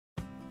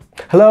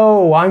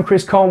Hello, I'm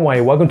Chris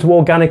Conway. Welcome to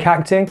Organic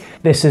Acting.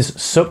 This is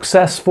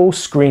Successful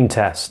Screen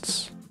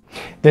Tests.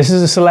 This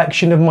is a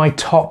selection of my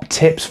top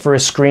tips for a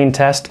screen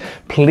test.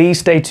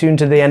 Please stay tuned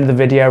to the end of the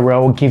video where I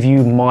will give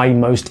you my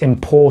most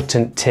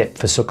important tip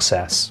for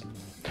success.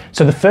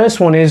 So the first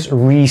one is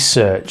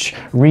research.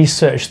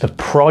 Research the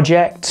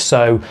project.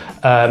 So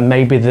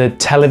maybe the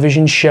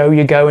television show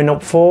you're going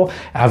up for.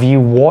 Have you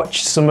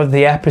watched some of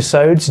the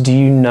episodes? Do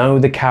you know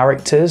the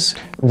characters?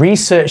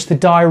 Research the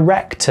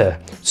director.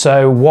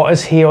 So what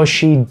has he or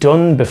she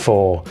done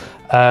before?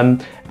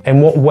 In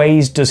what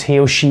ways does he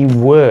or she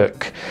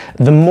work?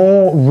 The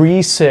more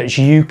research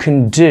you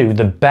can do,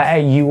 the better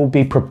you will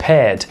be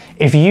prepared.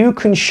 If you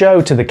can show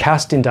to the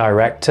casting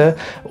director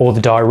or the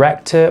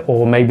director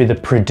or maybe the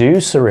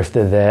producer if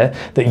they're there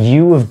that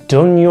you have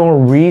done your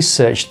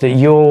research, that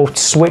you're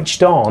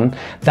switched on,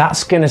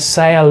 that's going to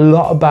say a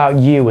lot about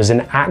you as an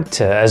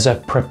actor, as a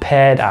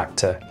prepared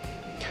actor.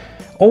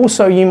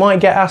 Also, you might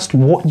get asked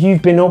what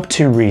you've been up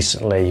to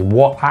recently,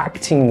 what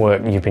acting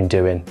work you've been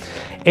doing.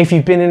 If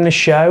you've been in a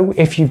show,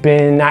 if you've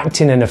been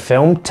acting in a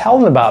film, tell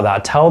them about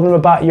that. Tell them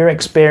about your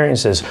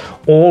experiences,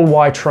 all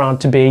while trying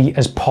to be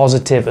as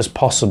positive as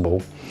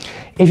possible.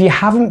 If you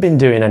haven't been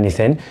doing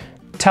anything,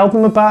 tell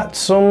them about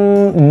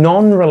some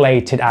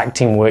non-related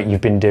acting work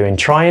you've been doing.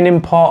 Try and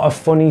impart a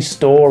funny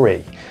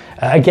story.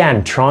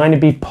 Again, trying to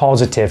be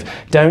positive.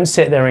 Don't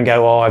sit there and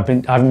go, oh, I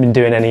haven't been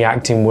doing any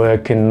acting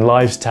work and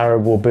life's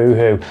terrible,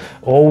 boo-hoo.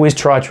 Always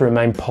try to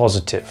remain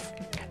positive.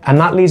 And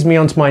that leads me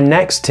on to my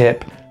next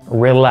tip,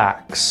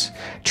 relax.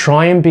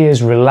 Try and be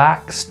as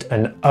relaxed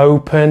and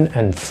open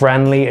and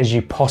friendly as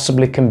you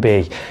possibly can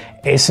be.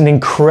 It's an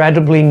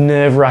incredibly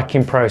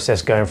nerve-wracking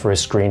process going for a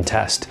screen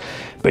test.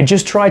 But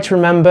just try to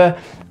remember,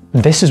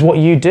 this is what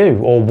you do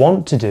or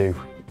want to do.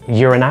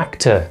 You're an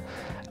actor.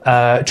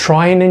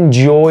 Try and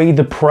enjoy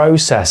the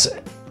process.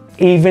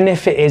 Even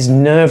if it is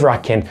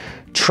nerve-wracking,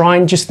 try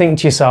and just think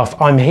to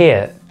yourself, I'm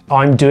here.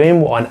 I'm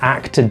doing what an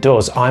actor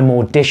does. I'm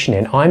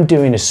auditioning. I'm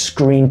doing a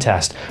screen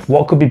test.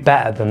 What could be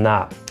better than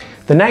that?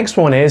 The next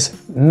one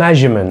is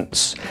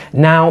measurements.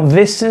 Now,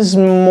 this is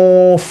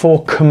more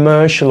for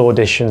commercial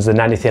auditions than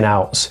anything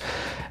else.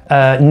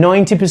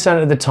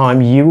 90% of the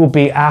time you will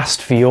be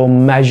asked for your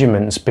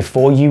measurements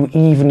before you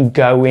even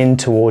go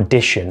into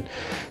audition.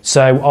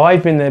 So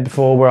I've been there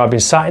before where I've been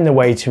sat in the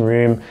waiting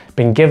room,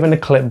 been given a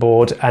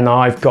clipboard, and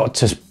I've got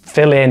to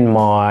fill in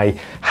my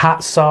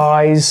hat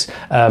size,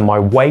 my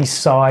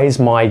waist size,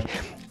 my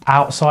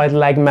outside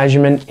leg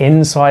measurement,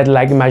 inside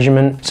leg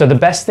measurement. So the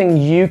best thing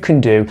you can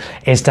do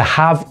is to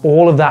have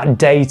all of that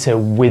data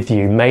with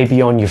you,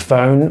 maybe on your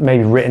phone,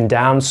 maybe written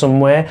down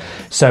somewhere.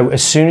 So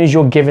as soon as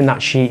you're given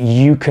that sheet,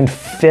 you can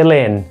fill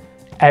in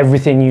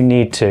everything you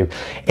need to.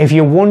 If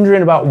you're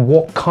wondering about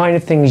what kind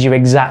of things you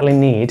exactly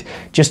need,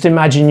 just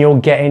imagine you're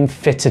getting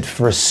fitted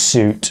for a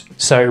suit.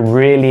 So it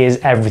really is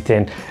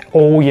everything,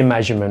 all your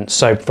measurements.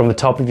 So from the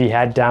top of your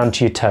head down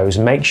to your toes,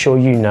 make sure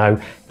you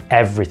know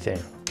everything.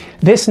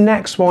 This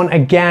next one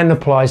again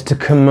applies to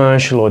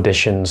commercial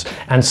auditions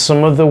and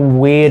some of the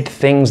weird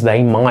things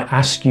they might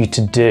ask you to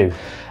do.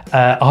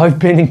 I've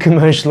been in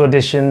commercial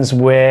auditions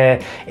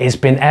where it's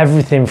been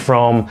everything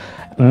from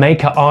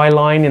make an eye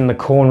line in the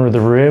corner of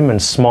the room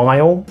and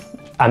smile,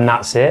 and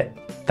that's it.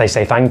 They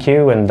say thank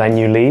you and then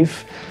you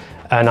leave,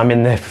 and I'm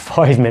in there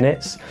for 5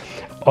 minutes.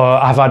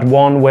 I've had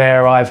one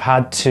where I've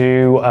had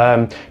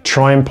to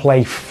try and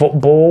play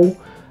football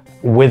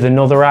with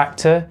another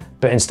actor,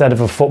 but instead of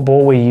a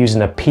football, we're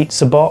using a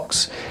pizza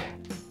box.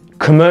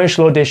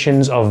 Commercial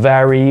auditions are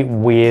very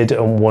weird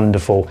and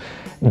wonderful.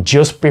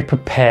 Just be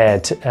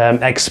prepared.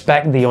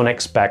 Expect the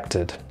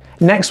unexpected.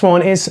 Next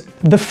one is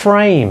the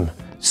frame.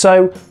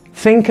 So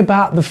think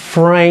about the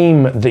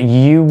frame that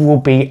you will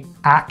be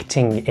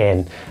acting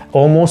in,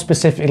 or more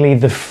specifically,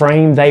 the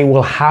frame they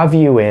will have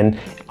you in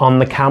on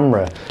the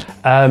camera.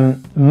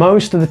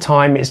 Most of the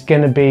time it's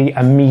going to be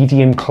a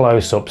medium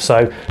close-up,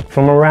 so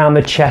from around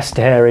the chest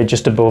area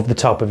just above the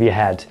top of your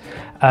head.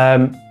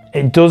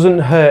 It doesn't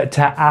hurt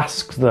to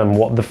ask them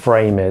what the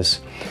frame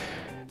is,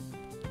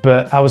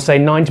 but I would say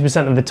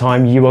 90% of the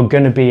time you are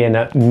going to be in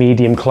a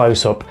medium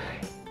close-up.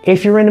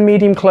 If you're in a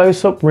medium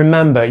close-up,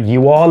 remember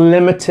you are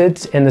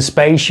limited in the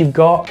space you've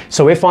got.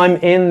 So if I'm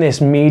in this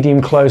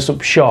medium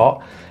close-up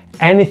shot,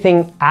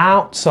 anything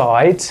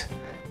outside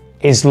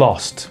is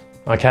lost,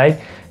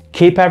 okay?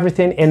 Keep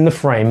everything in the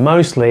frame,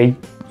 mostly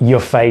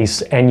your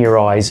face and your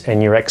eyes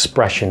and your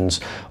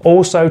expressions.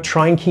 Also,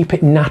 try and keep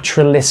it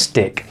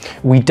naturalistic.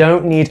 We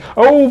don't need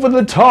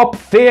over-the-top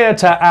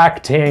theatre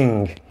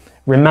acting.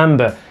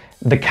 Remember,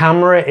 the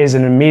camera is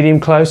in a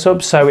medium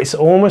close-up, so it's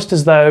almost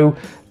as though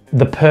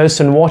the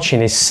person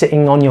watching is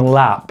sitting on your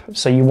lap.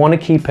 So you want to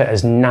keep it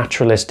as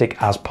naturalistic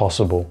as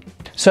possible.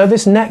 So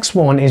this next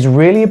one is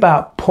really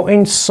about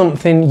putting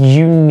something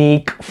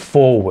unique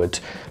forward.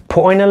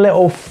 Putting a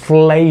little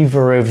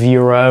flavor of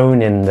your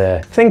own in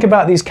there. Think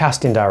about these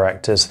casting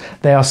directors.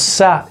 They are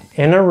sat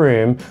in a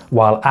room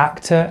while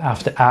actor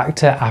after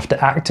actor after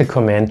actor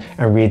come in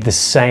and read the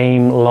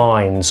same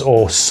lines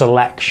or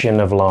selection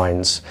of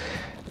lines.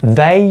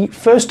 They,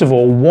 first of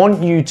all,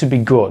 want you to be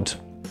good,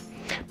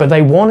 but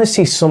they want to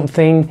see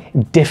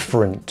something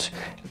different.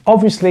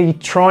 Obviously,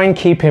 try and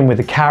keep in with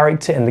the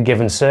character and the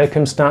given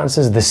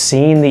circumstances, the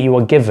scene that you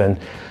are given,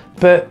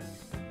 but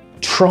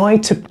try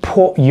to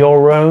put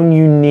your own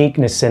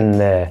uniqueness in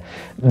there.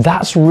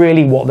 That's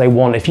really what they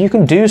want. If you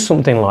can do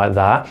something like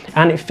that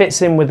and it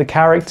fits in with the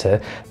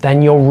character,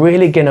 then you're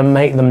really going to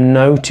make them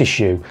notice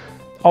you.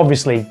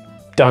 Obviously,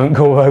 don't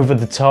go over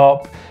the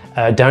top,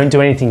 don't do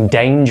anything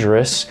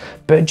dangerous,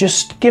 but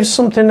just give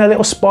something a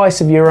little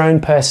spice of your own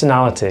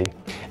personality.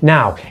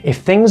 Now,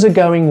 if things are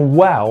going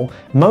well,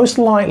 most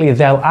likely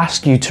they'll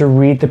ask you to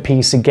read the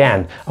piece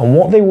again, and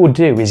what they will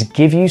do is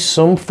give you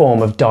some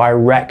form of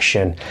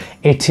direction.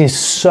 It is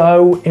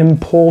so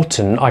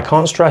important, I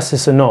can't stress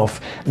this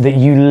enough, that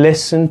you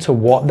listen to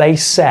what they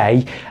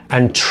say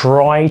and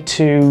try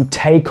to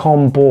take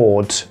on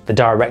board the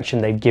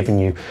direction they've given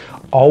you.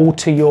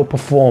 Alter your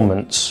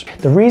performance.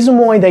 The reason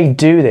why they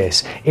do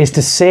this is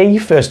to see,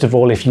 first of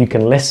all, if you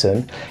can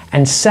listen,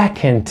 and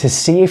second, to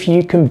see if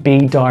you can be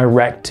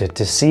directed,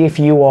 to see if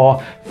you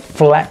are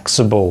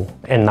flexible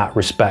in that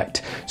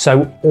respect.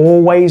 So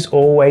always,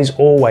 always,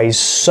 always,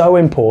 so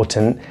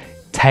important,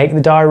 take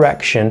the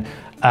direction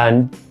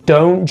and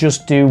don't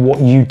just do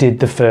what you did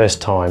the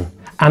first time.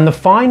 And the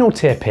final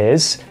tip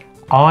is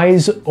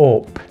eyes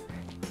up.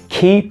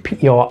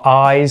 Keep your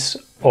eyes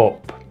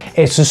up.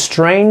 It's a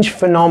strange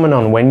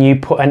phenomenon when you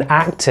put an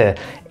actor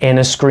in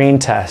a screen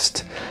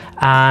test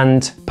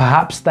and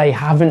perhaps they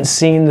haven't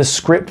seen the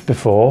script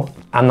before,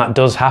 and that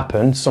does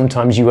happen.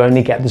 Sometimes you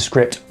only get the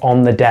script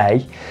on the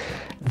day,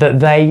 that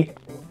they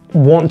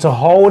want to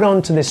hold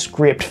on to this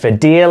script for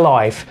dear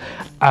life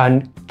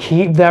and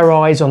keep their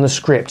eyes on the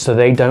script so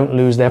they don't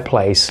lose their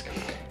place.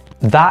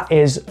 That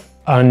is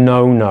a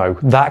no-no.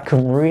 That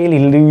can really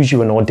lose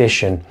you an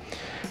audition.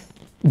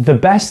 The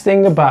best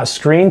thing about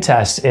screen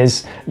tests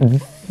is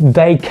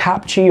they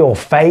capture your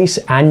face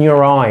and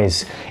your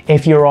eyes.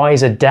 If your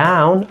eyes are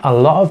down, a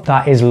lot of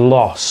that is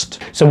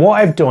lost. So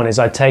what I've done is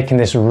I've taken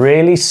this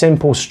really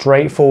simple,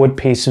 straightforward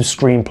piece of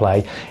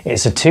screenplay.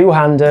 It's a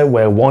two-hander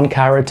where one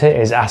character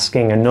is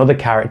asking another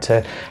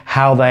character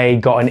how they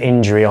got an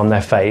injury on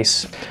their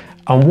face.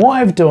 And what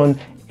I've done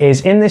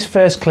is in this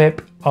first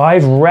clip,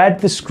 I've read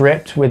the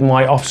script with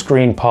my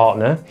off-screen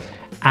partner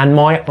and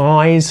my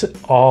eyes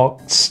are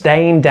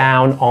staying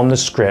down on the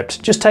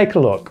script. Just take a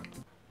look.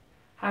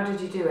 How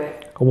did you do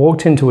it? I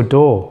walked into a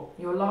door.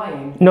 You're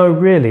lying. No,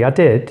 really, I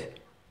did.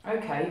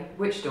 Okay,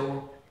 which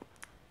door?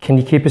 Can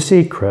you keep a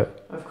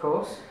secret? Of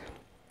course.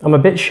 I'm a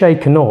bit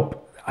shaken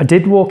up. I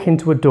did walk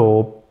into a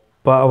door,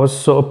 but I was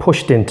sort of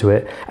pushed into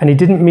it, and he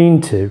didn't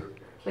mean to.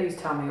 Please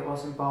tell me it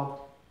wasn't Bob.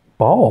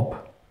 Bob?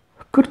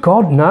 Good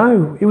God,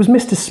 no. It was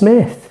Mr.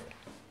 Smith.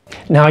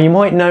 Now, you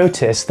might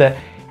notice that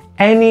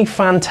any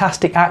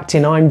fantastic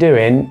acting I'm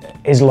doing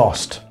is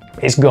lost.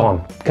 It's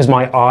gone because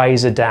my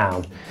eyes are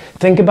down.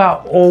 Think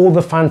about all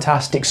the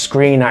fantastic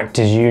screen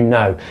actors you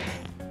know.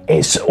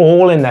 It's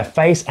all in their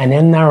face and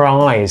in their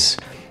eyes.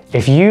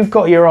 If you've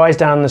got your eyes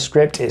down the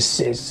script,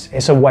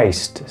 it's a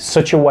waste,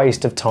 such a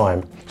waste of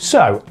time.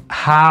 So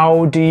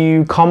how do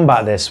you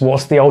combat this?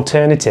 What's the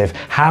alternative?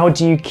 How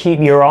do you keep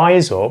your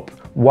eyes up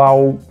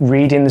while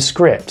reading the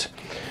script?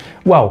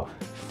 Well,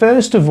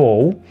 first of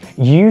all,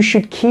 you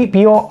should keep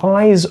your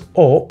eyes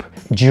up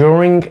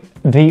during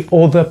the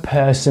other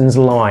person's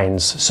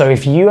lines. So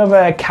if you have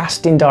a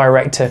casting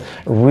director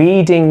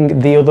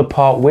reading the other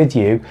part with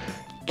you,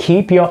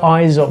 keep your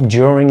eyes up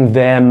during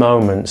their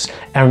moments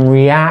and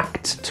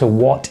react to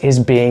what is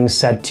being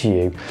said to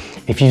you.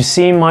 If you've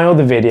seen my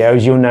other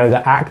videos, you'll know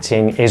that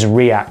acting is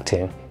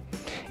reacting.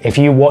 If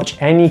you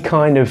watch any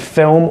kind of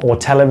film or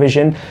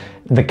television,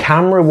 the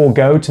camera will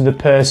go to the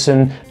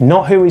person,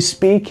 not who is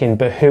speaking,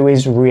 but who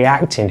is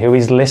reacting, who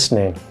is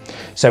listening.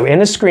 So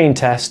in a screen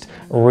test,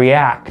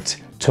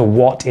 react to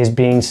what is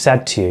being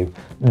said to you.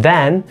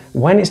 Then,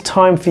 when it's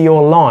time for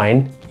your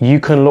line, you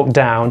can look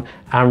down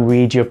and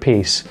read your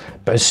piece.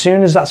 But as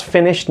soon as that's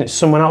finished and it's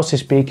someone else is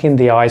speaking,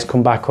 the eyes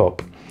come back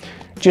up.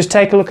 Just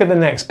take a look at the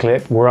next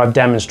clip where I've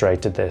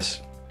demonstrated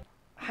this.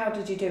 How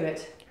did you do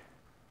it?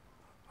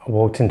 I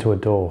walked into a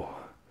door.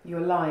 You're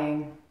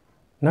lying.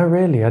 No,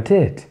 really, I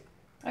did.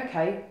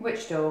 Okay,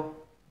 which door?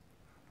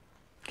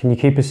 Can you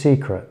keep a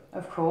secret?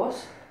 Of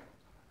course.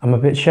 I'm a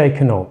bit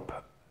shaken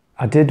up.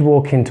 I did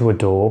walk into a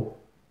door,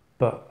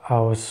 but I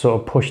was sort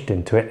of pushed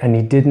into it and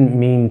he didn't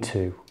mean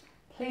to.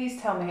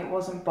 Please tell me it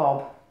wasn't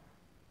Bob.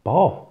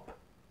 Bob?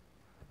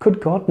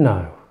 Good God,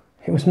 no.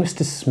 It was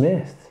Mr.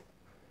 Smith.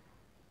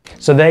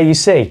 So there you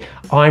see,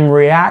 I'm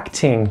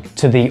reacting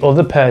to the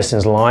other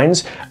person's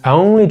lines,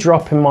 only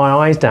dropping my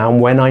eyes down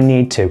when I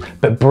need to,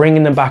 but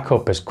bringing them back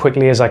up as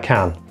quickly as I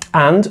can.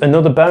 And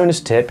another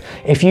bonus tip,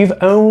 if you've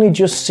only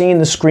just seen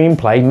the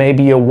screenplay,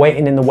 maybe you're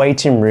waiting in the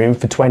waiting room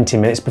for 20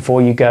 minutes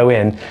before you go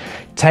in,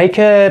 take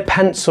a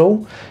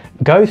pencil,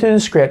 go through the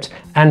script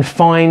and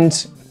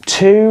find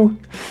 2,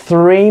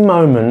 3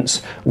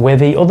 moments where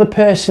the other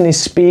person is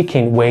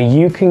speaking, where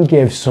you can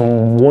give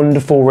some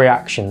wonderful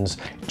reactions,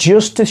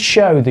 just to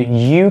show that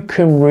you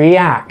can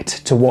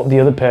react to what the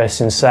other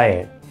person's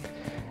saying.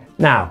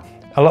 Now,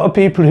 a lot of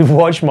people who've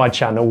watched my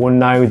channel will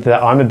know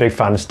that I'm a big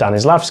fan of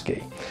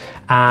Stanislavski.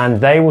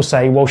 And they will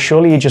say, well,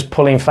 surely you're just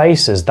pulling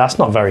faces. That's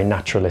not very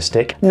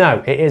naturalistic.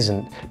 No, it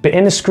isn't. But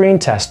in a screen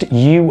test,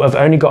 you have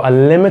only got a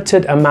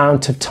limited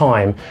amount of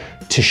time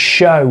to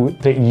show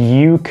that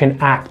you can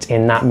act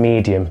in that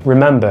medium.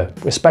 Remember,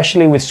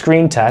 especially with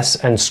screen tests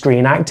and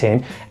screen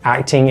acting,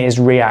 acting is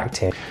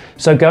reacting.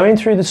 So going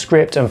through the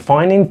script and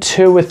finding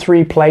 2 or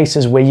 3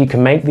 places where you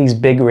can make these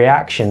big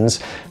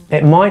reactions,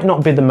 it might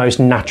not be the most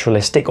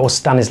naturalistic or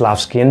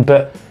Stanislavskian,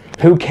 but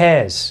who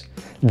cares?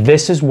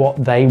 This is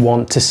what they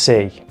want to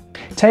see.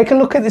 Take a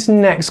look at this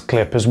next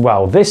clip as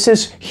well. This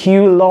is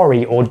Hugh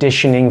Laurie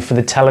auditioning for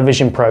the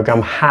television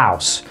program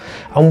House.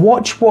 And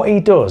watch what he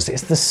does.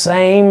 It's the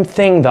same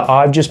thing that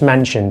I've just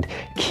mentioned,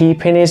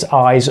 keeping his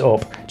eyes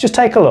up. Just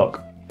take a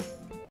look.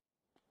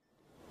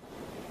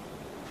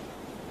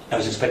 I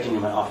was expecting you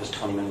in my office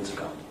 20 minutes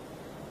ago.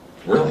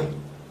 Really?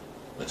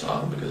 That's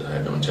odd, because I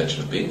had no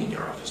intention of being in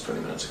your office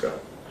 20 minutes ago.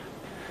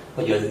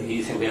 What,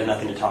 you think we have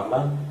nothing to talk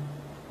about?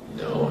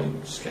 No,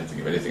 I just can't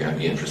think of anything I'd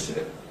be interested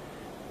in.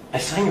 I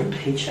sign your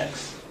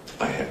paychecks.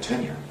 I have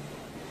tenure.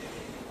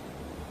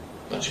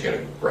 Don't you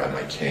gotta grab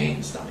my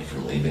cane, stop me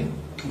from leaving?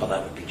 Well,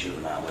 that would be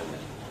juvenile, wouldn't it?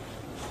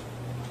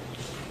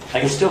 I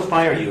can still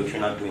fire you if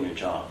you're not doing your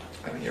job.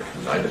 I'm here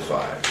from 9 to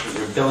 5.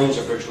 Your billings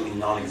are virtually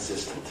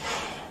non-existent.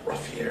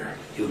 Rough year.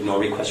 You ignore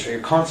requests for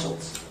your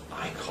consults.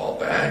 I call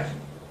back.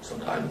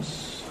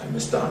 Sometimes I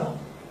miss dial.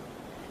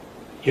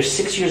 You're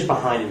 6 years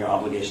behind in your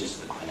obligations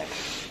to the clinic.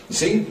 You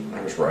see,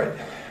 I was right.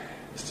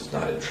 This does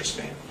not interest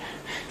me.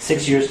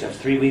 6 years to have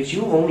 3 weeks.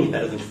 You owe me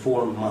better than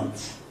 4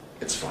 months.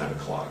 It's 5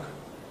 o'clock.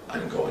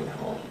 I'm going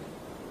home.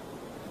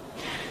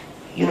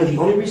 You know, the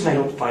only reason I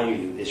don't fire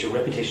you is your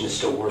reputation is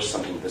still worth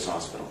something at this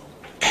hospital.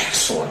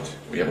 Excellent.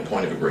 We have a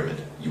point of agreement.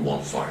 You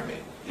won't fire me.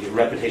 Your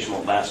reputation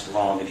won't last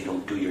long if you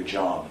don't do your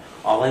job.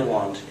 All I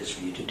want is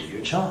for you to do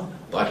your job.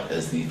 But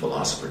as the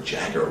philosopher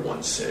Jagger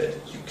once said,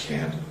 you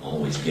can't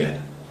always get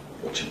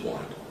what you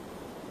want.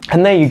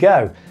 And there you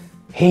go.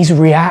 He's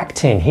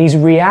reacting. He's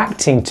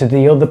reacting to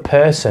the other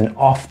person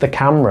off the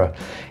camera.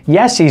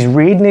 Yes, he's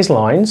reading his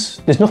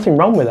lines. There's nothing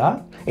wrong with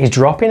that. He's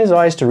dropping his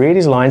eyes to read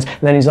his lines,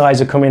 and then his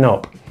eyes are coming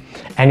up.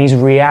 And he's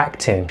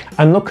reacting.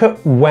 And look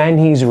at when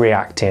he's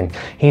reacting.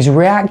 He's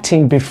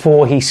reacting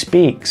before he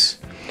speaks.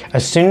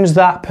 As soon as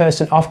that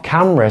person off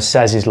camera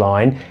says his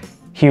line,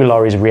 Hugh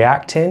Laurie's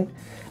reacting,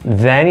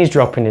 then he's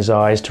dropping his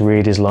eyes to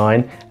read his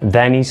line,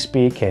 then he's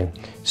speaking.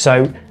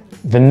 So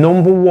the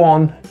number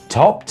 1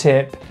 top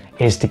tip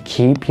is to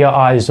keep your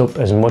eyes up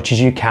as much as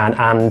you can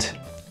and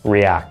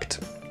react.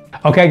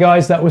 Okay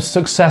guys, that was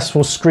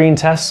successful screen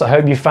tests. I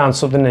hope you found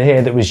something in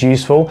here that was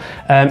useful.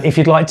 If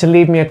you'd like to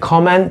leave me a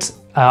comment,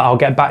 I'll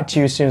get back to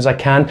you as soon as I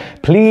can.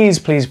 Please,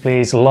 please,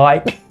 please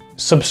like,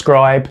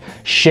 subscribe,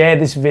 share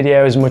this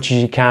video as much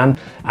as you can,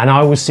 and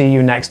I will see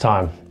you next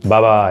time.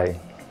 Bye bye.